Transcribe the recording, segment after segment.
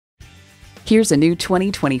Here's a new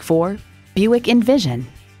 2024 Buick Envision.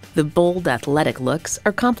 The bold, athletic looks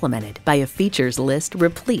are complemented by a features list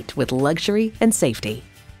replete with luxury and safety.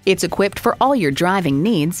 It's equipped for all your driving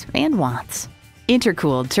needs and wants.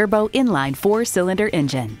 Intercooled turbo inline 4-cylinder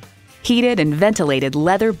engine. Heated and ventilated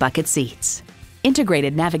leather bucket seats.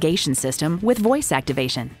 Integrated navigation system with voice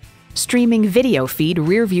activation. Streaming video feed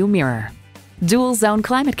rear view mirror. Dual zone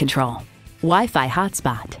climate control. Wi-Fi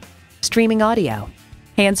hotspot. Streaming audio.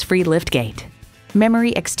 Hands-free liftgate.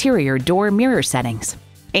 Memory exterior door mirror settings.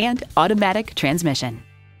 And automatic transmission.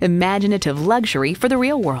 Imaginative luxury for the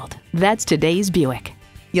real world. That's today's Buick.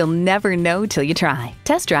 You'll never know till you try.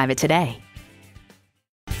 Test drive it today.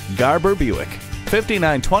 Garber Buick,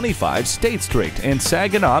 5925 State Street in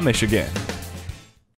Saginaw, Michigan.